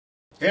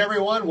Hey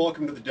everyone,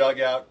 welcome to the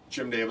Dugout.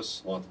 Jim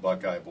Davis, along with the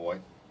Buckeye Boy.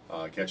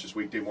 Catch us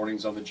weekday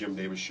mornings on the Jim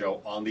Davis Show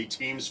on the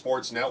Team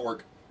Sports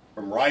Network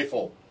from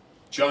Rifle,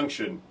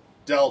 Junction,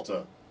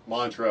 Delta,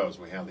 Montrose.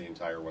 We have the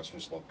entire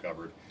Western Slope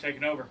covered.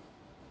 Taking over.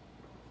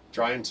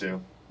 Trying to.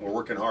 We're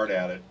working hard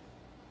at it.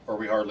 Or are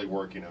we hardly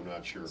working? I'm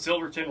not sure.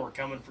 Silverton, we're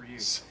coming for you.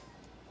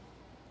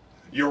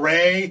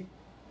 Uray,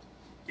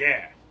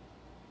 Yeah.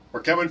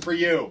 we're coming for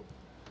you.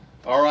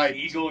 All right.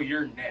 Eagle,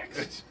 you're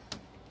next.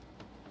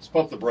 Let's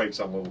pump the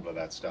brakes on a little bit of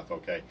that stuff,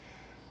 okay?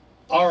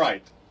 All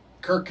right.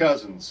 Kirk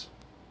Cousins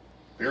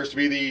appears to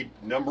be the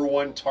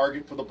 #1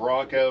 target for the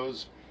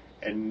Broncos.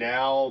 And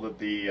now that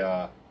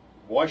the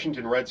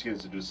Washington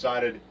Redskins have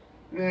decided,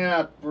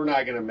 we're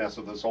not going to mess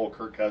with this whole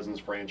Kirk Cousins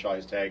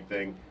franchise tag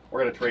thing.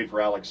 We're going to trade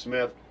for Alex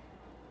Smith.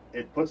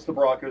 It puts the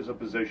Broncos in a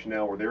position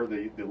now where they're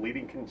the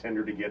leading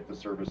contender to get the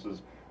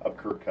services of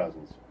Kirk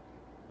Cousins.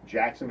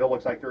 Jacksonville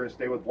looks like they're going to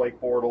stay with Blake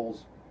Bortles.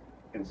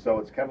 And so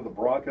it's kind of the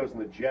Broncos and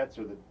the Jets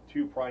are the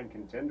two prime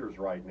contenders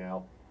right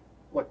now.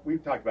 Look,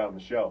 we've talked about it on the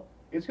show.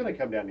 It's going to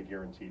come down to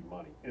guaranteed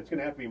money. And it's going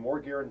to have to be more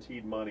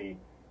guaranteed money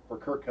for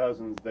Kirk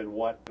Cousins than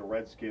what the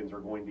Redskins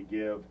are going to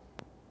give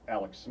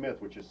Alex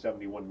Smith, which is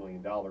 $71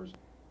 million,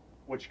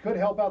 which could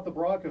help out the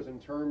Broncos in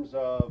terms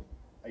of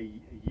a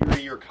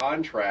year-to-year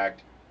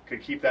contract,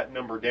 could keep that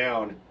number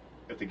down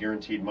if the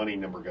guaranteed money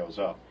number goes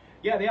up.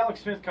 Yeah, the Alex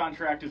Smith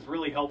contract is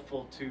really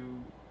helpful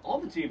to all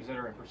the teams that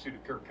are in pursuit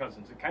of Kirk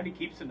Cousins. It kind of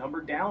keeps the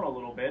number down a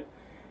little bit.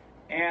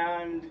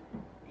 And,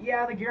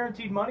 yeah, the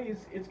guaranteed money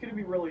it's going to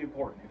be really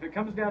important. If it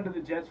comes down to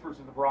the Jets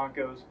versus the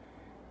Broncos,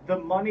 the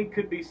money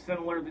could be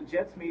similar. The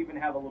Jets may even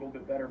have a little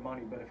bit better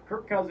money. But if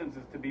Kirk Cousins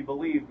is to be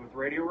believed with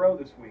Radio Row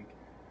this week,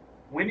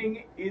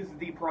 winning is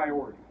the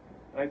priority.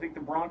 And I think the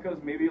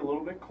Broncos may be a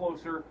little bit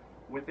closer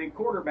with a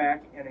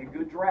quarterback and a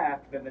good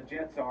draft than the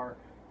Jets are,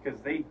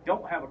 because they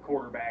don't have a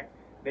quarterback.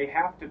 They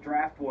have to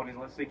draft one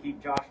unless they keep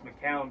Josh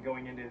McCown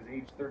going into his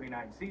age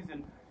 39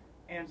 season.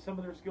 And some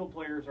of their skilled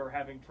players are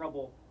having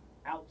trouble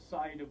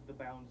outside of the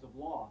bounds of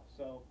law.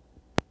 So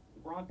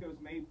the Broncos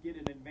may get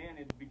an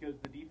advantage because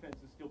the defense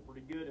is still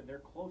pretty good and they're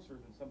closer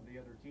than some of the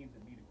other teams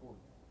that need a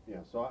quarterback.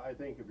 Yeah, so I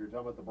think if you're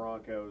talking about the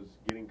Broncos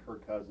getting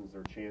Kirk Cousins,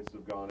 their chances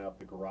have gone up.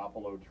 The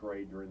Garoppolo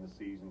trade during the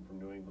season from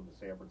New England to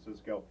San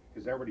Francisco,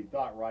 because everybody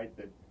thought, right,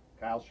 that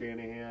Kyle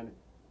Shanahan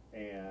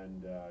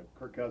and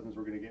Kirk Cousins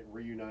were going to get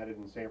reunited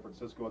in San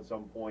Francisco at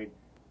some point.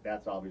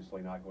 That's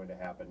obviously not going to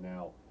happen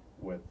now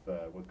with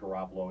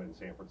Garoppolo in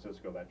San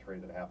Francisco, that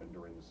trade that happened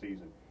during the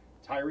season.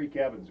 Tyreek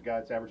Evans, a guy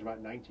that's averaging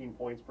about 19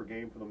 points per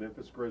game for the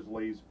Memphis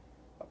Grizzlies,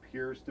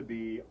 appears to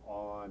be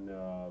on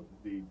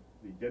the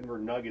Denver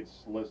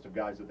Nuggets list of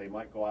guys that they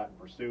might go out and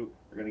pursue.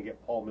 They're going to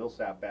get Paul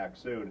Millsap back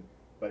soon.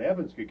 But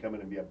Evans could come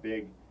in and be a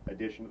big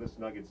addition to this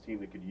Nuggets team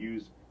that could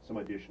use some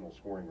additional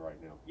scoring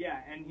right now. Yeah,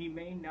 and he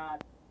may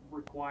not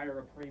require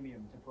a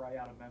premium to fly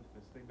out of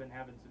Memphis. They've been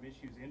having some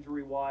issues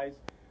injury-wise.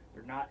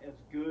 They're not as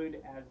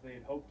good as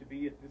they'd hoped to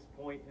be at this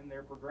point in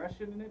their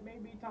progression, and it may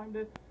be time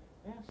to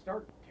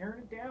start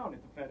tearing it down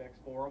at the FedEx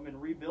Forum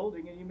and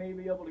rebuilding, and you may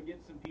be able to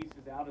get some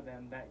pieces out of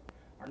them that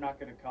are not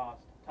going to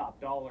cost top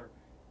dollar.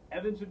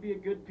 Evans would be a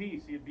good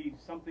piece. He'd be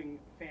something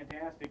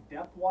fantastic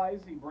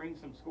depth-wise. He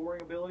brings some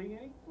scoring ability,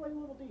 and he can play a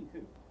little D,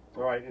 too.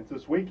 All right, and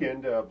this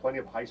weekend, plenty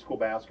of high school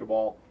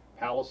basketball.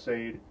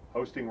 Palisade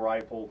hosting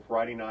Rifle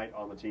Friday night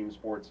on the Team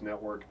Sports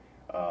Network.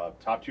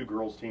 Top two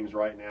girls teams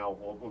right now.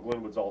 Well,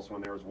 Glenwood's also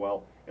in there as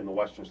well in the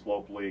Western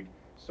Slope League.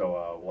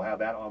 So we'll have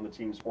that on the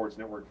Team Sports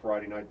Network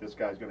Friday night. This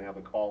guy's going to have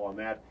the call on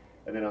that.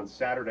 And then on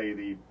Saturday,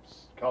 the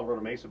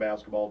Colorado Mesa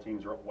basketball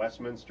teams are at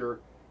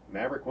Westminster.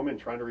 Maverick women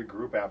trying to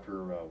regroup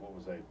after,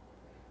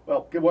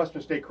 well, give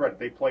Western State credit.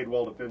 They played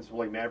well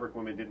defensively. Maverick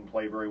women didn't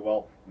play very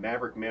well.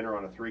 Maverick men are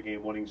on a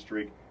 3-game winning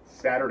streak.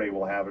 Saturday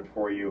we'll have it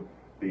for you.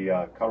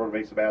 The Colorado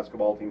Mesa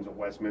basketball teams at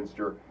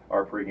Westminster.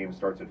 Our pregame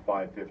starts at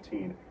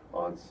 5:15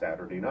 on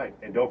Saturday night.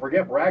 And don't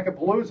forget,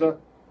 Brackapalooza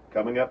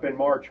coming up in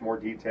March. More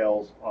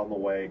details on the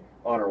way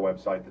on our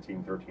website,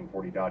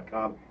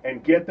 theteam1340.com.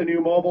 And get the new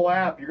mobile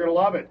app. You're going to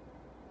love it.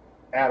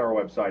 At our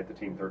website,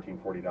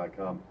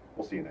 theteam1340.com.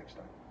 We'll see you next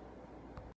time.